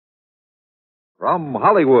From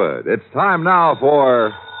Hollywood, it's time now for...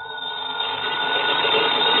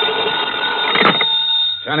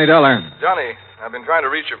 Johnny Dollar. Johnny, I've been trying to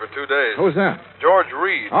reach you for 2 days. Who's that? George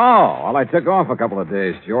Reed. Oh, well, I took off a couple of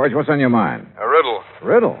days, George. What's on your mind? A riddle.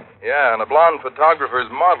 Riddle? Yeah, and a blonde photographer's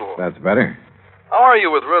model. That's better. How are you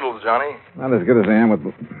with riddles, Johnny? Not as good as I am with...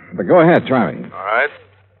 But go ahead, try me. All right.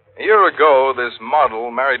 A year ago, this model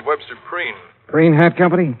married Webster Preen. Preen Hat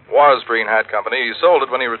Company? Was Preen Hat Company. He sold it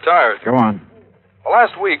when he retired. Go on. Well,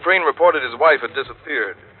 last week, Preen reported his wife had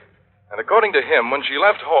disappeared. And according to him, when she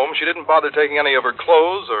left home, she didn't bother taking any of her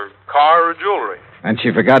clothes or car or jewelry. And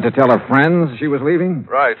she forgot to tell her friends she was leaving?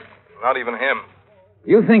 Right. Not even him.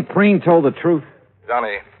 You think Preen told the truth?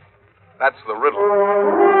 Johnny, that's the riddle.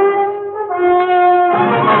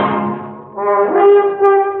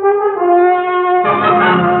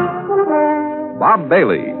 Bob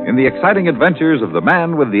Bailey in the exciting adventures of the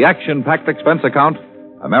man with the action-packed expense account,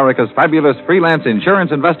 America's fabulous freelance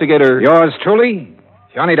insurance investigator. Yours truly,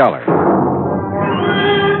 Johnny Dollar.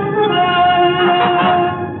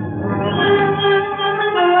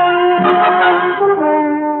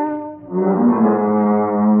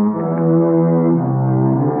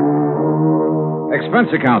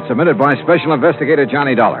 Expense account submitted by Special Investigator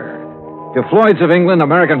Johnny Dollar. To Floyd's of England,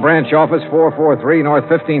 American Branch Office, 443 North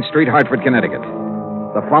 15th Street, Hartford, Connecticut.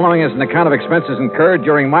 The following is an account of expenses incurred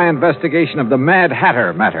during my investigation of the Mad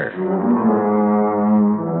Hatter matter.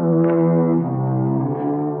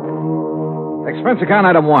 Expense account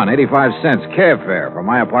item 1, 85 cents, cab fare from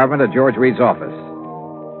my apartment to George Reed's office.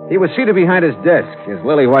 He was seated behind his desk, his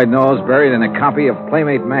lily white nose buried in a copy of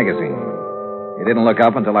Playmate magazine. He didn't look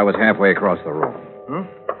up until I was halfway across the room.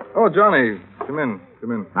 Oh, Johnny, come in.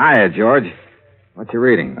 Hiya, George. What you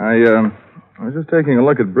reading? I was just taking a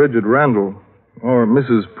look at Bridget Randall. Or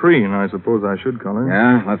Mrs. Preen, I suppose I should call her.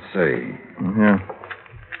 Yeah, let's see. Yeah.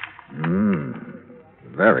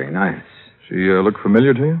 Very nice. She look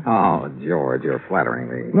familiar to you? Oh, George, you're flattering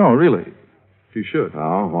me. No, really. She should.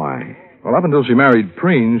 Oh, why? Well, up until she married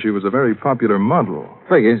Preen, she was a very popular model.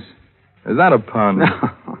 Figures. Is that a pun? No.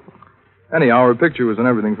 Anyhow, her picture was in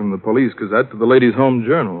everything from the Police Gazette to the Ladies' Home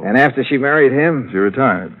Journal. And after she married him? She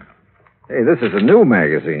retired. Hey, this is a new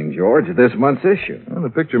magazine, George, this month's issue. Well, the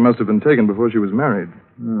picture must have been taken before she was married.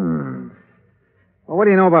 Well, what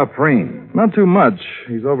do you know about Preen? Not too much.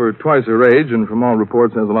 He's over twice her age, and from all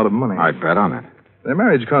reports has a lot of money. I'd bet on it. Their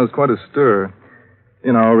marriage caused quite a stir.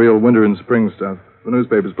 You know, real winter and spring stuff. The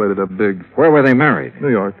newspapers played it up big. Where were they married? New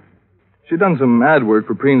York. She'd done some ad work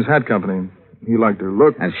for Preen's Hat Company. He liked her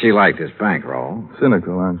look. And she liked his bankroll.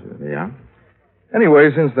 Cynical, aren't you? Yeah?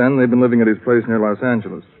 Anyway, since then, they've been living at his place near Los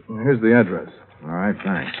Angeles. Here's the address. All right,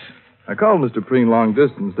 thanks. I called Mr. Preen long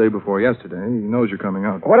distance day before yesterday. He knows you're coming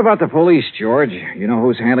out. What about the police, George? You know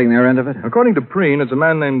who's handling their end of it? According to Preen, it's a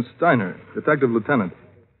man named Steiner, detective lieutenant.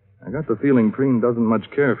 I got the feeling Preen doesn't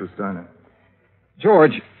much care for Steiner.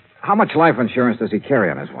 George, how much life insurance does he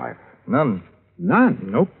carry on his wife? None. None?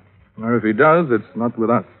 Nope. Or if he does, it's not with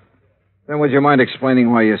us. Then would you mind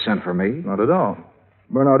explaining why you sent for me? Not at all.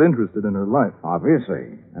 We're not interested in her life.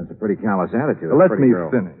 Obviously. That's a pretty callous attitude. Let me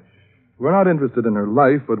finish. We're not interested in her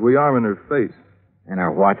life, but we are in her face. In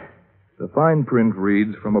her what? The fine print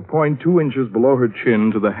reads from a point 2 inches below her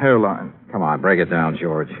chin to the hairline. Come on, break it down,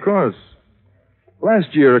 George. Of course.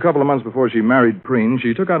 Last year, a couple of months before she married Preen,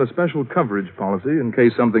 she took out a special coverage policy in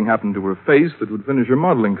case something happened to her face that would finish her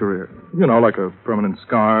modeling career. You know, like a permanent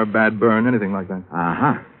scar, bad burn, anything like that.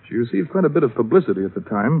 Uh-huh. She received quite a bit of publicity at the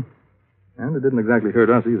time, and it didn't exactly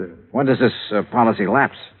hurt us either. When does this policy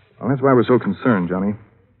lapse? Well, that's why we're so concerned, Johnny.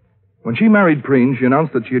 When she married Preen, she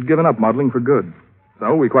announced that she had given up modeling for good.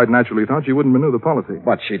 So we quite naturally thought she wouldn't renew the policy.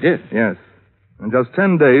 But she did. Yes. And just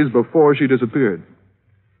 10 days before she disappeared.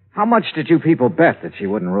 How much did you people bet that she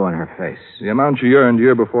wouldn't ruin her face? The amount she earned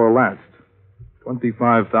year before last.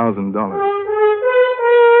 $25,000.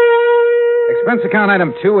 Expense account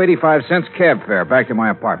item 2, 85 cents cab fare back to my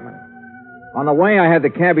apartment. On the way, I had the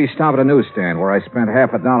cabbie stop at a newsstand where I spent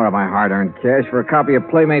 $50 of my hard-earned cash for a copy of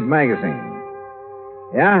Playmate magazine.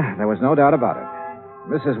 Yeah, there was no doubt about it.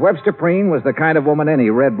 Mrs. Webster Preen was the kind of woman any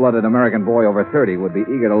red-blooded American boy over 30 would be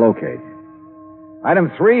eager to locate.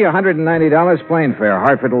 Item 3, $190 plane fare,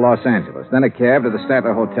 Hartford to Los Angeles, then a cab to the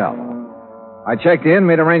Statler Hotel. I checked in,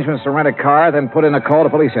 made arrangements to rent a car, then put in a call to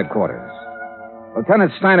police headquarters.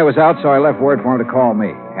 Lieutenant Steiner was out, so I left word for him to call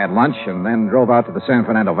me, had lunch, and then drove out to the San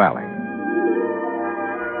Fernando Valley.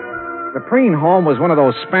 The Preen home was one of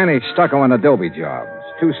those Spanish stucco and adobe jobs.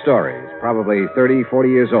 2 stories, probably 30, 40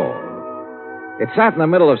 years old. It sat in the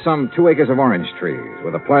middle of some 2 acres of orange trees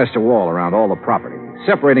with a plaster wall around all the property,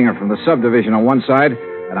 separating it from the subdivision on one side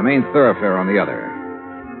and a main thoroughfare on the other.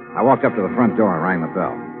 I walked up to the front door and rang the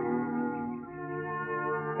bell.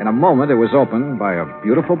 In a moment, it was opened by a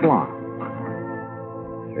beautiful blonde.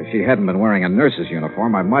 If she hadn't been wearing a nurse's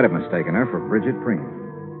uniform, I might have mistaken her for Bridget Preen.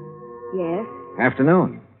 Yes?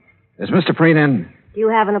 Afternoon. Is Mr. Preen in? Do you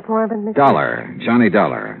have an appointment, Mr. Dollar. Johnny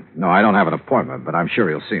Dollar. No, I don't have an appointment, but I'm sure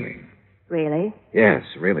he'll see me. Really? Yes,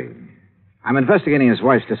 really. I'm investigating his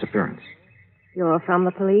wife's disappearance. You're from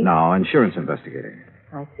the police? No, insurance investigator.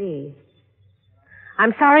 I see.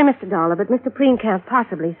 I'm sorry, Mr. Dollar, but Mr. Preen can't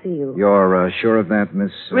possibly see you. You're sure of that,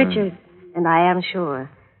 Miss... Richard, and I am sure.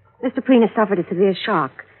 Mr. Preen has suffered a severe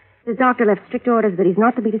shock. His doctor left strict orders that he's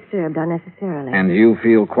not to be disturbed unnecessarily. And you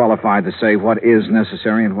feel qualified to say what is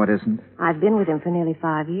necessary and what isn't? I've been with him for nearly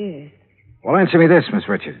 5 years. Well, answer me this, Miss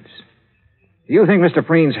Richards. Do you think Mr.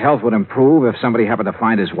 Preen's health would improve if somebody happened to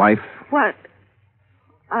find his wife? What?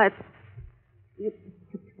 I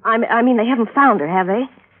mean, they haven't found her, have they?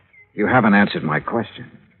 You haven't answered my question.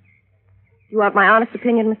 You want my honest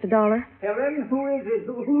opinion, Mr. Dollar? Helen, who is it?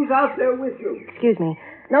 Who's out there with you? Excuse me.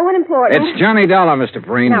 No one important. It's Johnny Dollar, Mr.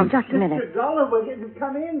 Preen. Now, just a minute. Mr. Dollar,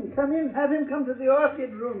 come in. Come in. Have him come to the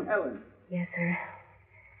orchid room, Helen. Yes, sir.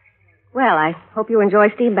 Well, I hope you enjoy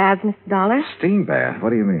steam baths, Mr. Dollar. Steam bath?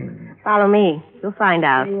 What do you mean? Follow me. You'll find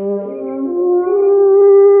out.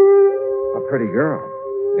 A pretty girl,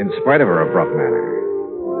 in spite of her abrupt manner.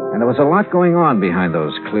 And there was a lot going on behind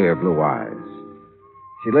those clear blue eyes.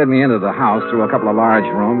 She led me into the house through a couple of large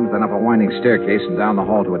rooms, then up a winding staircase and down the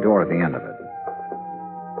hall to a door at the end of it.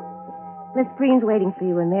 Miss Preen's waiting for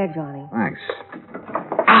you in there, Johnny. Thanks.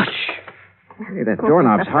 Ouch! Hey, that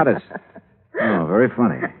doorknob's hot as... Oh, very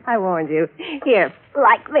funny. I warned you. Here,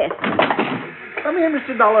 like this. Come here,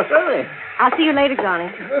 Mr. Dollar. Hurry. I'll see you later,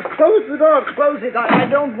 Johnny. Close the door. Close it. I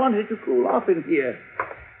don't want it to cool off in here.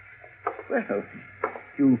 Well,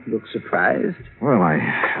 you look surprised. Well,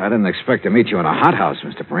 I didn't expect to meet you in a hothouse,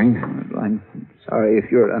 Mr. Preen. Well, I'm sorry if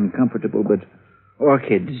you're uncomfortable, but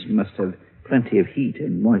orchids must have plenty of heat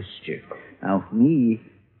and moisture. Now, me,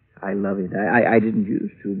 I love it. I didn't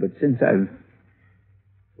used to, but since I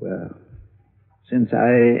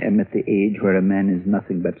am at the age where a man is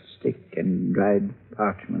nothing but stick and dried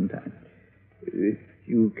parchment,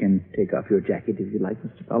 you can take off your jacket if you like,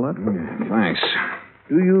 Mr. Dollar. Thanks.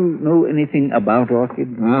 Do you know anything about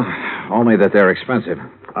orchids? Well, only that they're expensive.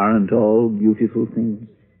 Aren't all beautiful things?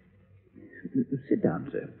 Sit down,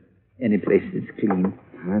 sir. Any place that's clean.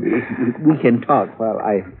 We can talk while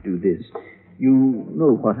I do this. You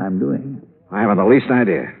know what I'm doing. I haven't the least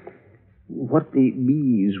idea. What the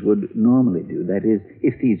bees would normally do, that is,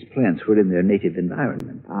 if these plants were in their native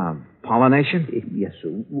environment. Pollination? Yes, sir.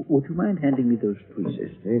 Would you mind handing me those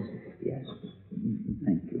tweezers? Yes.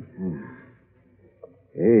 Thank you.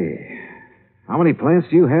 Hey, how many plants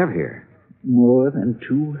do you have here? More than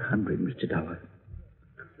 200, Mr. Dollar.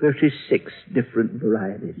 36 different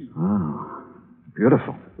varieties. Oh,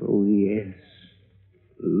 beautiful. Oh, yes.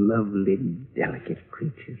 Lovely, delicate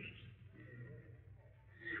creatures.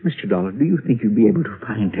 Mr. Dollar, do you think you'd be able to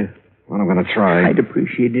find her? Well, I'm going to try. I'd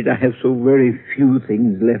appreciate it. I have so very few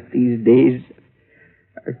things left these days.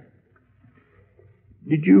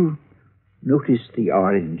 Did you notice the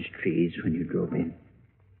orange trees when you drove in?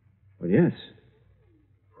 Well, yes.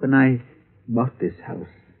 When I bought this house,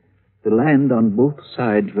 the land on both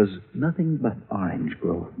sides was nothing but orange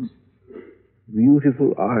groves.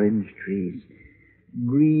 Beautiful orange trees.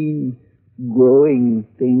 Green, growing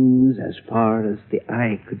things as far as the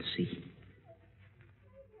eye could see.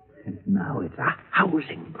 And now it's a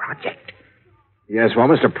housing project. Yes, well,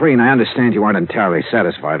 Mr. Preen, I understand you aren't entirely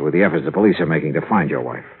satisfied with the efforts the police are making to find your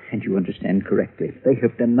wife. And you understand correctly. They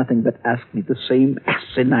have done nothing but ask me the same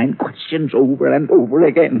asinine questions over and over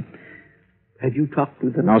again. Have you talked to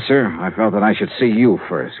them? No, sir. I felt that I should see you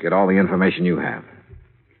first, get all the information you have.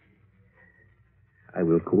 I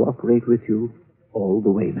will cooperate with you all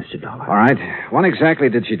the way, Mr. Dollar. All right. When exactly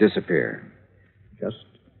did she disappear?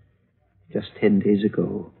 Just 10 days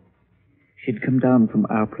ago. She'd come down from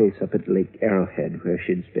our place up at Lake Arrowhead, where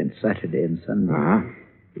she'd spent Saturday and Sunday. Uh-huh.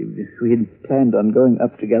 We had planned on going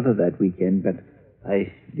up together that weekend, but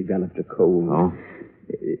I developed a cold. Oh?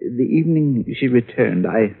 The evening she returned,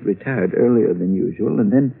 I retired earlier than usual,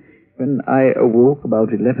 and then when I awoke about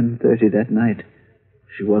 11:30 that night,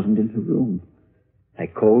 she wasn't in her room. I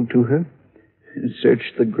called to her,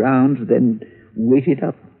 searched the grounds, then waited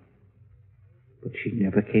up. But she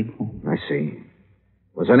never came home. I see.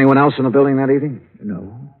 Was anyone else in the building that evening?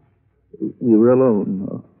 No. We were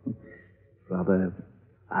alone. Rather,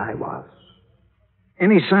 I was.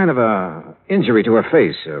 Any sign of a injury to her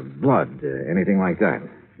face, blood, anything like that?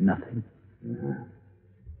 Nothing.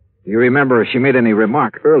 Do you remember if she made any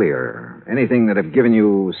remark earlier? Anything that had given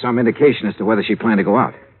you some indication as to whether she planned to go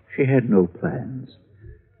out? She had no plans.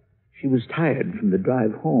 She was tired from the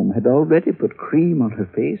drive home, had already put cream on her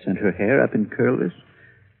face and her hair up in curlers.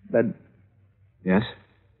 But, Yes?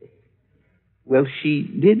 well, she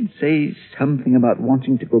did say something about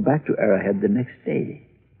wanting to go back to Arrowhead the next day.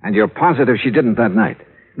 And you're positive she didn't that night?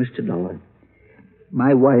 Mr. Dollar,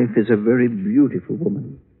 my wife is a very beautiful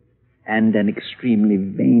woman and an extremely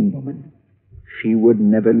vain woman. She would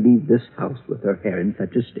never leave this house with her hair in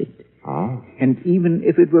such a state. Oh? And even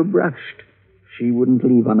if it were brushed, she wouldn't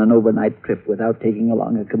leave on an overnight trip without taking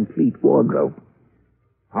along a complete wardrobe.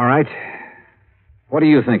 All right. What do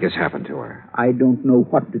you think has happened to her? I don't know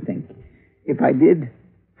what to think. If I did,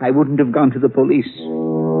 I wouldn't have gone to the police.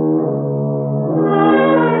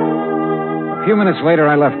 A few minutes later,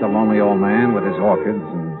 I left the lonely old man with his orchids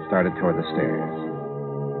and started toward the stairs.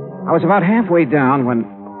 I was about halfway down when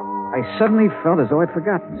I suddenly felt as though I'd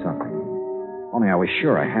forgotten something. Only I was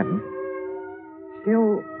sure I hadn't.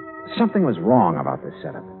 Still, something was wrong about this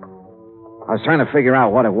setup. I was trying to figure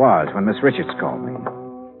out what it was when Miss Richards called me.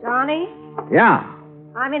 Johnny, Yeah.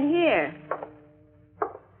 I'm in here.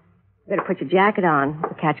 Better put your jacket on.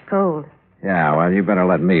 You'll catch cold. Yeah, well, you better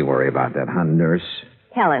let me worry about that, huh, nurse?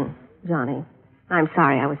 Helen, Johnny, I'm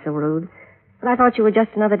sorry I was so rude. But I thought you were just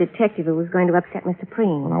another detective who was going to upset Mr.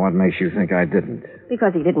 Preen. Well, now, what makes you think I didn't?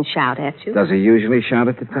 Because he didn't shout at you. Does he usually shout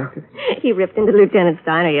at detectives? He ripped into Lieutenant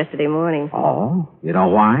Steiner yesterday morning. Oh? You know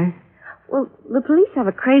why? Well, the police have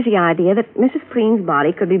a crazy idea that Mrs. Preen's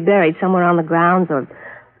body could be buried somewhere on the grounds or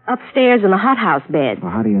upstairs in the hothouse bed.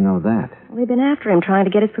 Well, how do you know that? Well, they've been after him trying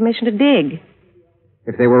to get his permission to dig.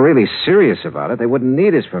 If they were really serious about it, they wouldn't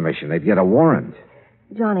need his permission. They'd get a warrant.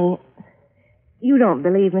 Johnny, you don't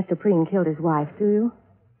believe Mr. Preen killed his wife, do you?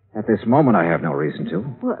 At this moment, I have no reason to.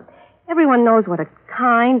 Well, everyone knows what a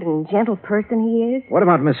kind and gentle person he is. What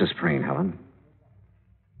about Mrs. Preen, Helen?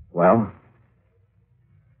 Well?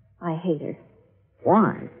 I hate her.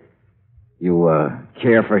 Why? You,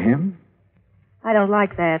 care for him? I don't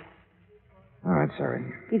like that. All right, sorry.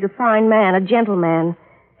 He's a fine man, a gentleman.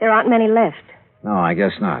 There aren't many left. No, I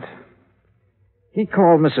guess not. He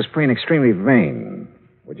called Mrs. Preen extremely vain.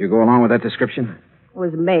 Would you go along with that description? It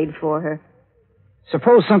was made for her.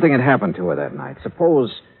 Suppose something had happened to her that night.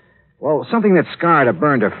 Suppose, well, something that scarred or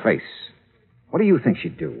burned her face. What do you think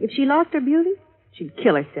she'd do? If she lost her beauty, she'd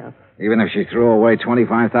kill herself. Even if she threw away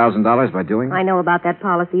 $25,000 by doing it? I know about that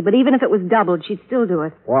policy, but even if it was doubled, she'd still do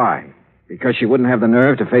it. Why? Because she wouldn't have the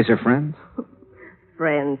nerve to face her friends?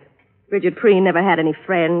 Friends. Bridget Preen never had any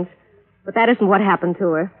friends. But that isn't what happened to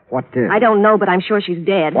her. What did? I don't know, but I'm sure she's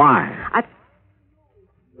dead. Why?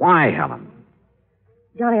 Why, Helen?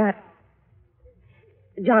 Johnny,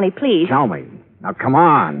 please. Tell me. Now, come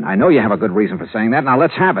on. I know you have a good reason for saying that. Now,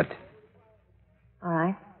 let's have it. All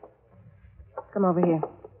right. Come over here.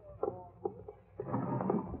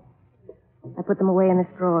 I put them away in this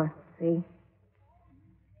drawer. See?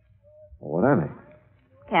 What are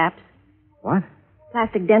they? Caps. What?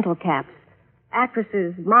 Plastic dental caps.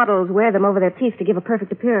 Actresses, models wear them over their teeth to give a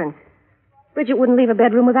perfect appearance. Bridget wouldn't leave a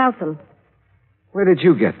bedroom without them. Where did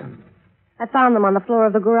you get them? I found them on the floor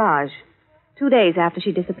of the garage 2 days after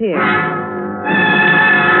she disappeared.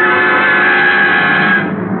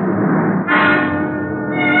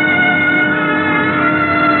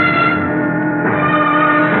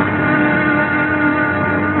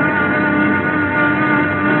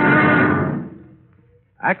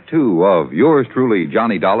 Act two of yours truly,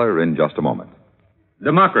 Johnny Dollar, in just a moment.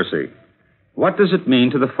 Democracy. What does it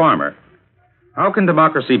mean to the farmer? How can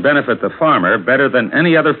democracy benefit the farmer better than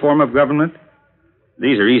any other form of government?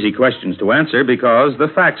 These are easy questions to answer because the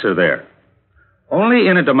facts are there. Only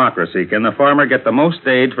in a democracy can the farmer get the most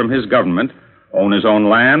aid from his government, own his own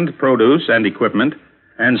land, produce, and equipment,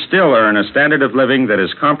 and still earn a standard of living that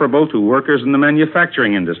is comparable to workers in the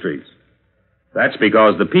manufacturing industries. That's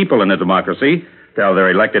because the people in a democracy tell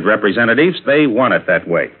their elected representatives they want it that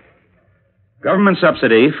way. Government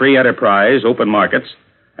subsidy, free enterprise, open markets,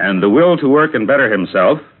 and the will to work and better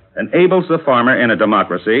himself enables the farmer in a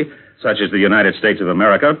democracy, such as the United States of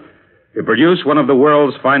America, to produce one of the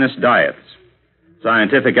world's finest diets.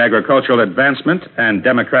 Scientific agricultural advancement and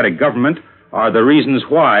democratic government are the reasons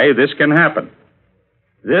why this can happen.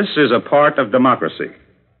 This is a part of democracy.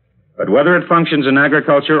 But whether it functions in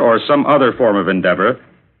agriculture or some other form of endeavor,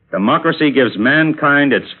 democracy gives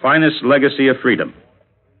mankind its finest legacy of freedom.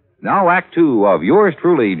 Now, Act two of yours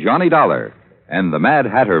truly, Johnny Dollar, and the Mad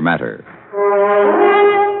Hatter Matter.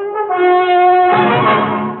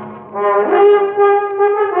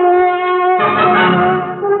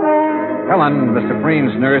 Helen, Mr.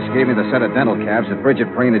 Preen's nurse, gave me the set of dental caps that Bridget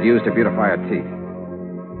Preen had used to beautify her teeth.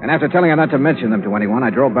 And after telling her not to mention them to anyone,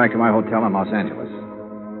 I drove back to my hotel in Los Angeles.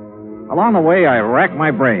 Along the way, I racked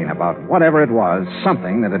my brain about whatever it was,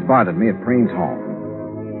 something that had bothered me at Preen's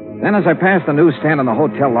home. Then as I passed the newsstand in the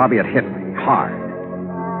hotel lobby, it hit me hard.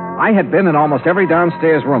 I had been in almost every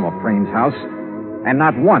downstairs room of Preen's house, and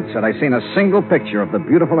not once had I seen a single picture of the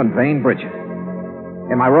beautiful and vain Bridget.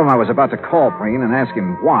 In my room, I was about to call Preen and ask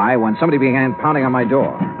him why when somebody began pounding on my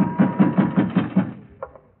door.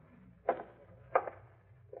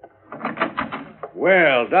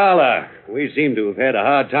 Well, Dollar, we seem to have had a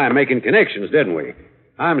hard time making connections, didn't we?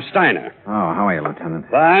 I'm Steiner. Oh, how are you, Lieutenant?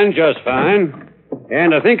 Fine, just fine.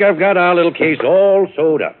 And I think I've got our little case all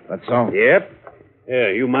sewed up. That's so? Yep.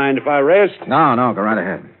 You mind if I rest? No, go right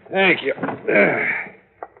ahead. Thank you.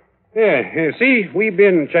 See, we've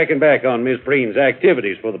been checking back on Miss Preen's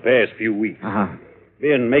activities for the past few weeks. Uh-huh.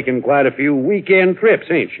 Been making quite a few weekend trips,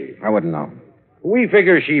 ain't she? I wouldn't know. We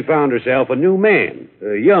figure she found herself a new man,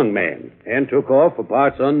 a young man, and took off for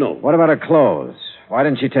parts unknown. What about her clothes? Why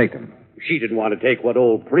didn't she take them? She didn't want to take what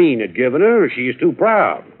old Preen had given her. She's too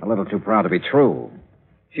proud. A little too proud to be true.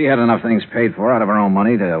 She had enough things paid for out of her own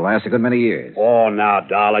money to last a good many years. Oh, now,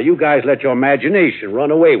 Dollar, you guys let your imagination run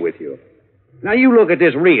away with you. Now, you look at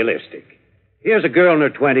this realistic. Here's a girl in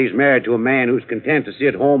her 20s married to a man who's content to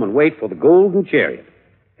sit home and wait for the golden chariot.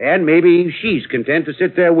 And maybe she's content to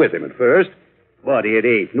sit there with him at first, but it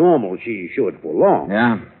ain't normal she should for long.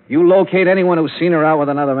 Yeah? You locate anyone who's seen her out with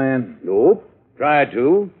another man? Nope. Tried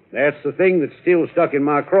to. That's the thing that's still stuck in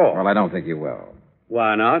my craw. Well, I don't think you will.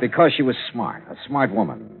 Why not? Because she was smart, a smart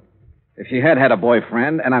woman. If she had had a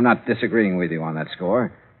boyfriend, and I'm not disagreeing with you on that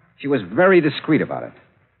score, she was very discreet about it.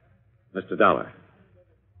 Mr. Dollar,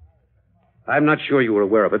 I'm not sure you were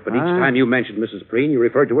aware of it, but each time you mentioned Mrs. Preen, you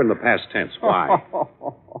referred to her in the past tense. Why?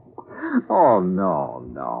 Oh, no.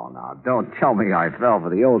 Don't tell me I fell for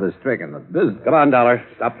the oldest trick in the business. Come on, Dollar.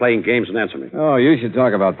 Stop playing games and answer me. Oh, you should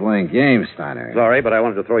talk about playing games, Steiner. Sorry, but I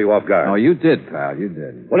wanted to throw you off guard. Oh, you did, pal. You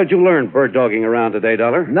did. What did you learn bird-dogging around today,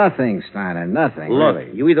 Dollar? Nothing, Steiner. Nothing, Look,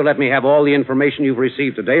 really. you either let me have all the information you've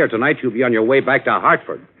received today, or tonight you'll be on your way back to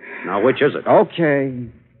Hartford. Now, which is it? Okay.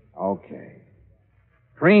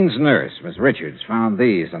 Preen's nurse, Miss Richards, found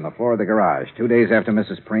these on the floor of the garage 2 days after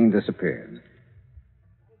Mrs. Preen disappeared.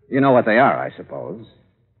 You know what they are, I suppose.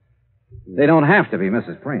 They don't have to be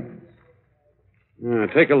Mrs. Preen's.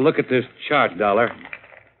 Take a look at this chart, Dollar.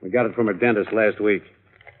 We got it from her dentist last week.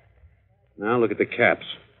 Now look at the caps.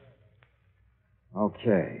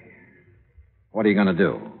 Okay. What are you going to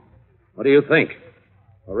do? What do you think?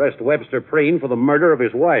 Arrest Webster Preen for the murder of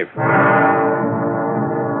his wife.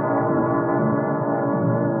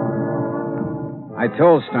 I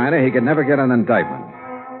told Steiner he could never get an indictment.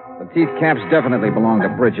 The teeth caps definitely belonged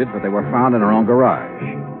to Bridget, but they were found in her own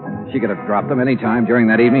garage. She could have dropped them any time during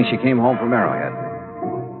that evening she came home from Arrowhead.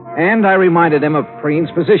 And I reminded him of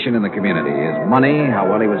Preen's position in the community, his money, how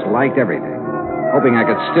well he was liked, everything. Hoping I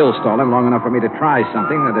could still stall him long enough for me to try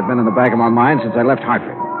something that had been in the back of my mind since I left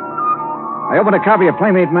Hartford. I opened a copy of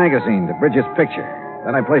Playmate magazine to Bridget's picture.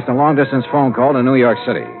 Then I placed a long-distance phone call to New York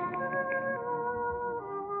City.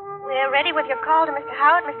 We're ready with your call to Mr.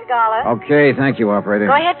 Howard, Mr. Dollar. Okay, thank you, operator.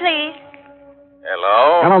 Go ahead, please.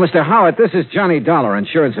 Hello? Hello, Mr. Howard. This is Johnny Dollar,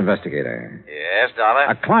 insurance investigator. Yes, Dollar?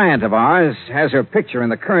 A client of ours has her picture in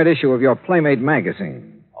the current issue of your Playmate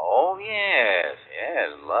magazine. Oh, yes.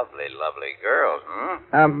 Lovely girls,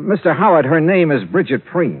 Mr. Howard, her name is Bridget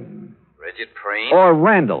Preen. Bridget Preen? Or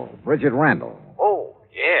Randall. Bridget Randall. Oh,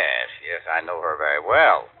 yes, I know her very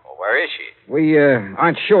well. Well, where is she? We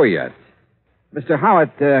aren't sure yet. Mr.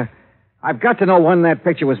 Howard, I've got to know when that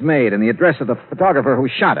picture was made and the address of the photographer who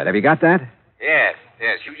shot it. Have you got that? Yes,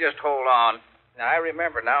 you just hold on. Now, I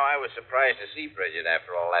remember now I was surprised to see Bridget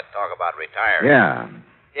after all that talk about retiring.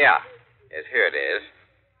 Yeah. Yes, here it is.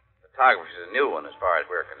 Photographer's a new one as far as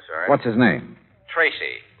we're concerned. What's his name?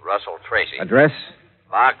 Tracy. Russell Tracy. Address?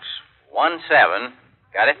 Box 17.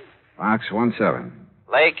 Got it? Box 17.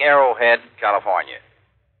 Lake Arrowhead, California.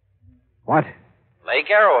 What? Lake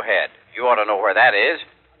Arrowhead. You ought to know where that is.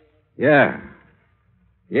 Yeah,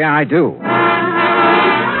 I do.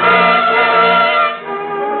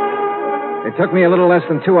 It took me a little less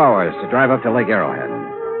than 2 hours to drive up to Lake Arrowhead.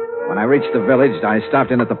 When I reached the village, I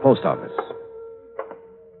stopped in at the post office.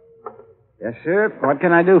 Yes, sir. What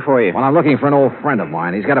can I do for you? Well, I'm looking for an old friend of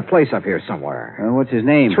mine. He's got a place up here somewhere. What's his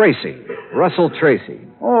name? Tracy. Russell Tracy.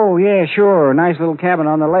 Oh, yeah, sure. Nice little cabin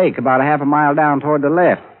on the lake, about a half a mile down toward the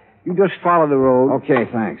left. You just follow the road. Okay,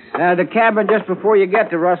 thanks. The cabin just before you get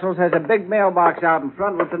to Russell's has a big mailbox out in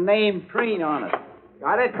front with the name Preen on it.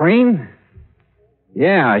 Got it? Preen?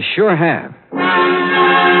 Yeah, I sure have.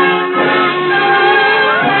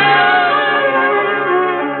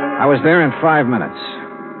 I was there in 5 minutes.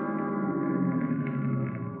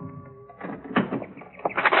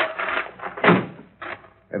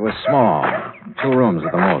 It was small, 2 rooms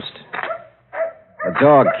at the most. A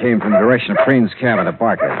dog came from the direction of Preen's cabin to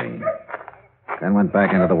bark at me, then went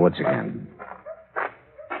back into the woods again.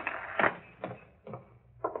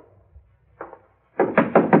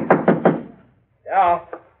 Yeah.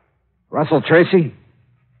 Russell Tracy?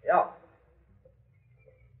 Yeah.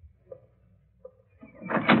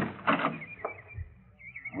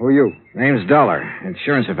 Who are you? Name's Dollar,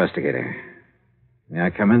 insurance investigator. May I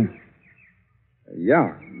come in?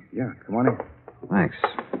 Yeah, come on in. Thanks.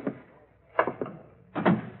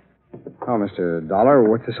 Oh, Mr. Dollar,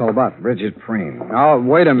 what's this all about? Bridget Preen. Oh,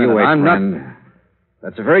 wait a minute. You wait, I'm friend. not...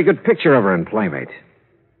 That's a very good picture of her in Playmate.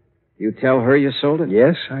 You tell her you sold it?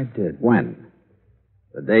 Yes, I did. When?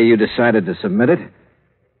 The day you decided to submit it?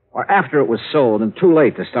 Or after it was sold and too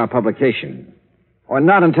late to start publication? Or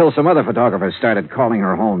not until some other photographers started calling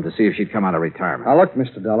her home to see if she'd come out of retirement? Now, look,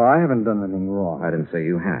 Mr. Dollar, I haven't done anything wrong. I didn't say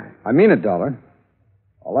you had. I mean it, Dollar.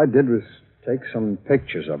 All I did was take some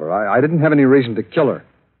pictures of her. I didn't have any reason to kill her.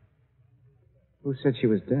 Who said she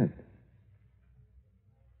was dead?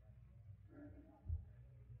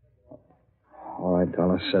 All right,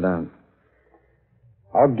 Dollar, sit down.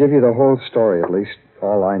 I'll give you the whole story, at least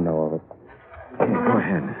all I know of it. Yeah, go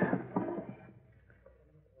ahead.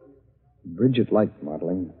 Bridget liked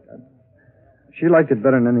modeling. She liked it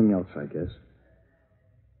better than anything else, I guess.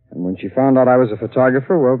 And when she found out I was a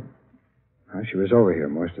photographer, well, she was over here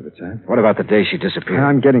most of the time. What about the day she disappeared?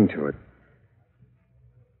 I'm getting to it.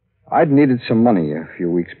 I'd needed some money a few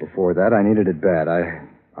weeks before that. I needed it bad.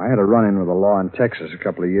 I had a run-in with the law in Texas a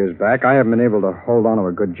couple of years back. I haven't been able to hold on to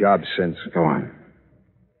a good job since. Go on.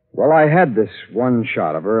 Well, I had this one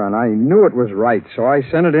shot of her, and I knew it was right, so I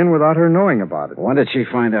sent it in without her knowing about it. When did she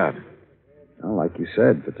find out? Well, like you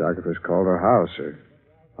said, photographers called her house. Her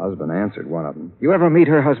husband answered one of them. You ever meet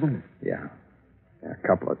her husband? Yeah, a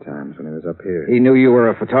couple of times when he was up here. He knew you were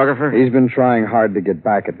a photographer? He's been trying hard to get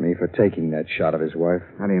back at me for taking that shot of his wife.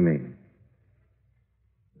 How do you mean?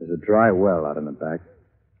 There's a dry well out in the back,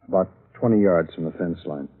 about 20 yards from the fence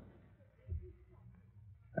line.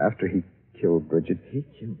 After he killed Bridget. He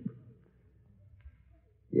killed?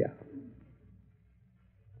 Yeah.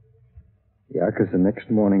 Yeah, because the next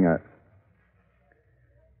morning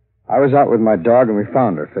I was out with my dog and we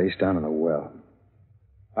found her face down in the well.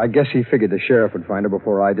 I guess he figured the sheriff would find her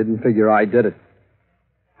before I did and figure I did it.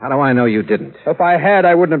 How do I know you didn't? If I had,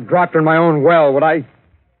 I wouldn't have dropped her in my own well, would I?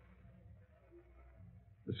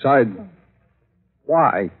 Besides,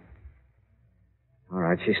 why? All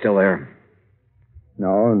right, she's still there.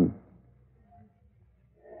 No,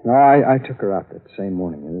 I took her out that same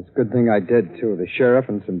morning, and it's a good thing I did, too. The sheriff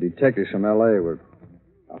and some detectives from L.A. were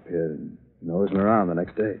up here nosing around the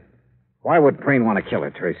next day. Why would Preen want to kill her,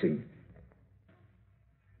 Tracy?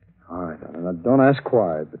 All right, now don't ask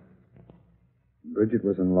why, but Bridget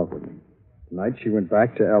was in love with me. The night she went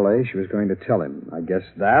back to L.A., she was going to tell him. I guess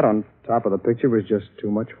that, on top of the picture, was just too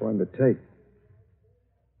much for him to take.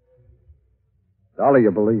 Dolly,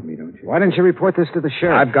 you believe me, don't you? Why didn't you report this to the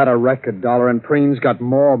sheriff? I've got a record, Dollar, and Preen's got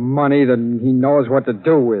more money than he knows what to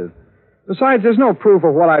do with. Besides, there's no proof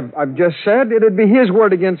of what I've just said. It'd be his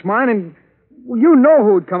word against mine, and you know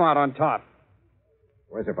who'd come out on top.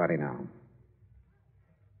 Where's her body now?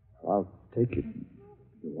 I'll take it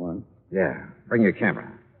if you want. Yeah, bring your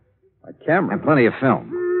camera. My camera? And plenty of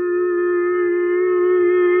film.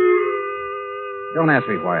 Don't ask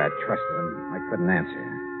me why I trusted him. I couldn't answer.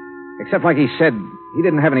 Except, like he said, he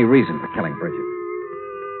didn't have any reason for killing Bridget.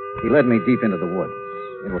 He led me deep into the woods,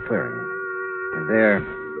 into a clearing. And there,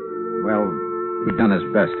 well, he'd done his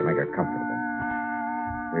best to make her comfortable.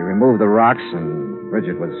 We removed the rocks, and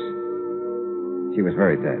Bridget she was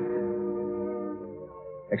very dead.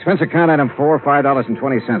 Expense account item 4, $5.20.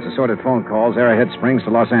 Assorted phone calls, Arrowhead Springs to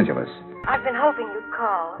Los Angeles. I've been hoping you'd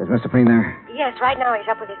call. Is Mr. Preen there? Yes, right now he's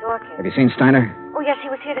up with his orchid. Have you seen Steiner? Oh, yes, he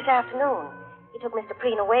was here this afternoon. He took Mr.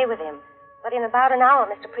 Preen away with him. But in about an hour,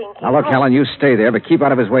 Mr. Preen came Now, look, home. Helen, you stay there, but keep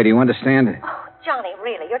out of his way. Do you understand? Oh, Johnny,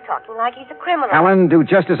 really, you're talking like he's a criminal. Helen, do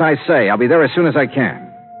just as I say. I'll be there as soon as I can.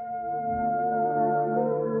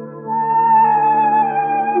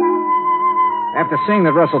 After seeing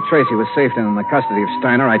that Russell Tracy was safe and in the custody of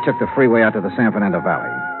Steiner, I took the freeway out to the San Fernando Valley.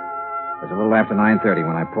 It was a little after 9:30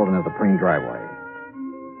 when I pulled into the Preen driveway.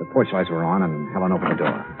 The porch lights were on, and Helen opened the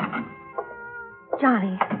door.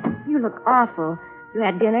 Johnny, you look awful. You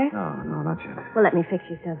had dinner? No, not yet. Well, let me fix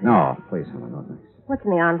you something. No, please, Helen, no thanks. What's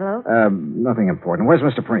in the envelope? Nothing important. Where's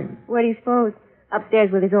Mr. Preen? Where do you suppose? Upstairs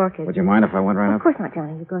with his orchids. Would you mind if I went right Of up? course not,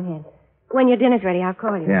 Johnny. You go ahead. When your dinner's ready, I'll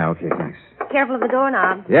call you. Yeah, okay, thanks. Careful of the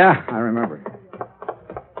doorknob. Yeah, I remember.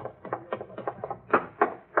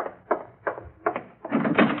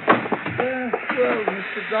 Well,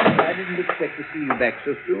 Mr. Dollar, I didn't expect to see you back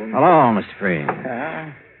so soon. Hello, Mr. Freen.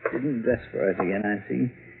 Didn't dress for it again, I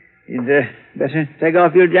see. You'd better take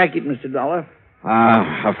off your jacket, Mr. Dollar.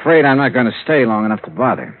 Afraid I'm not going to stay long enough to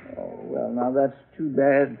bother. Oh, well, now that's too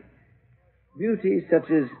bad. Beauty such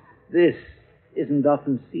as this isn't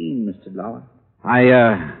often seen, Mr. Dollar.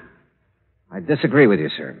 I disagree with you,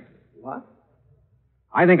 sir. What?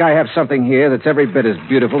 I think I have something here that's every bit as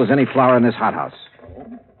beautiful as any flower in this hothouse.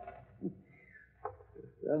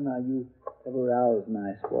 Well, now, you have aroused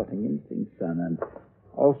my sporting instinct, son, and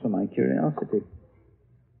also my curiosity.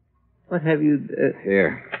 What have you...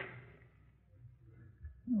 Here.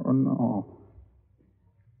 Oh, no.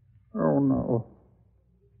 Oh, no.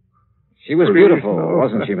 She was Please, beautiful, no.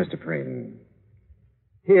 wasn't she, Mr. Preen?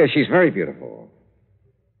 Here, she's very beautiful.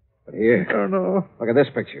 But here, Oh, no. look at this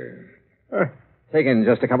picture. Taken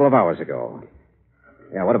just a couple of hours ago.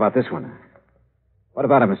 Yeah, what about this one? What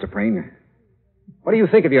about it, Mr. Preen? What do you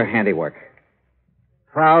think of your handiwork?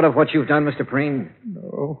 Proud of what you've done, Mr. Preen?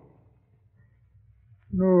 No.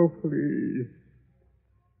 No, please.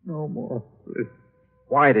 No more, please.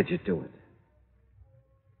 Why did you do it?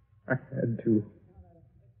 I had to.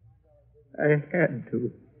 I had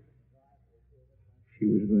to. She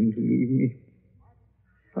was going to leave me.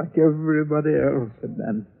 Like everybody else had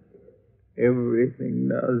done. Everything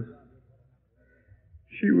does.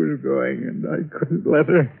 She was going, and I couldn't let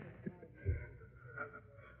her.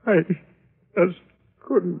 I just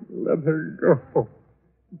couldn't let her go.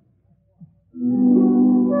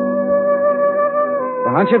 The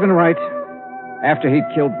hunch had been right. After he'd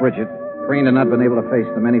killed Bridget, Preen had not been able to face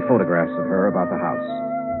the many photographs of her about the house,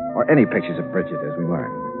 or any pictures of Bridget, as we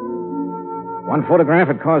learned. One photograph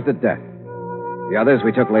had caused her death. The others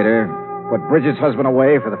we took later put Bridget's husband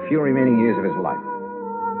away for the few remaining years of his life.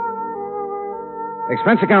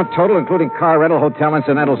 Expense account total, including car rental, hotel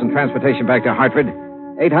incidentals, and transportation back to Hartford,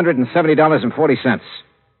 $870.40.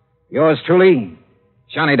 Yours truly,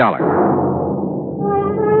 Johnny Dollar.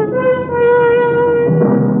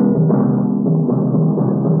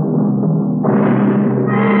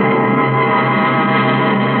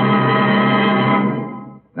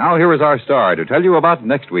 Now here is our star to tell you about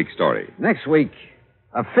next week's story. Next week,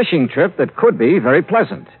 a fishing trip that could be very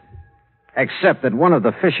pleasant, except that one of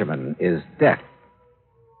the fishermen is deaf.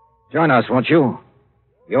 Join us, won't you?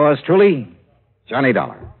 Yours truly, Johnny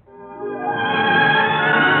Dollar.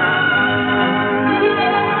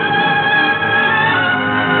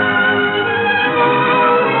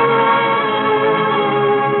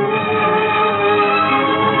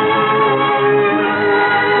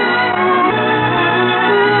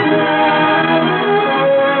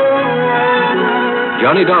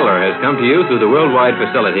 Johnny Dollar has come to you through the worldwide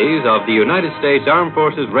facilities of the United States Armed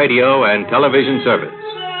Forces Radio and Television Service.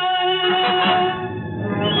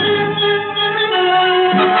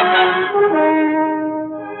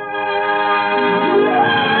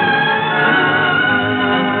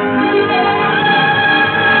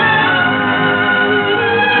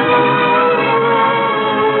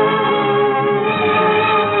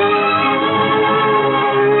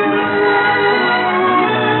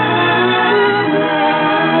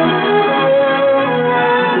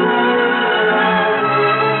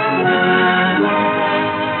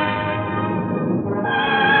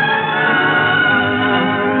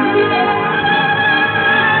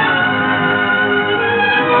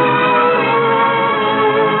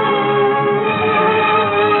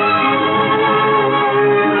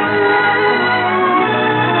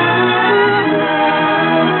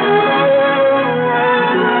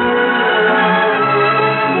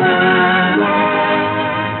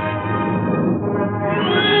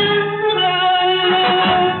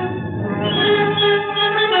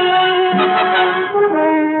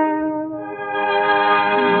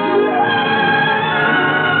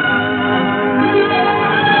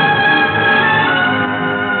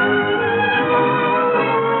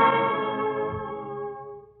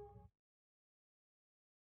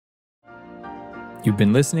 You've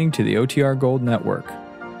been listening to the OTR Gold Network.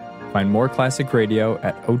 Find more classic radio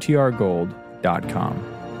at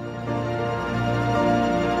otrgold.com.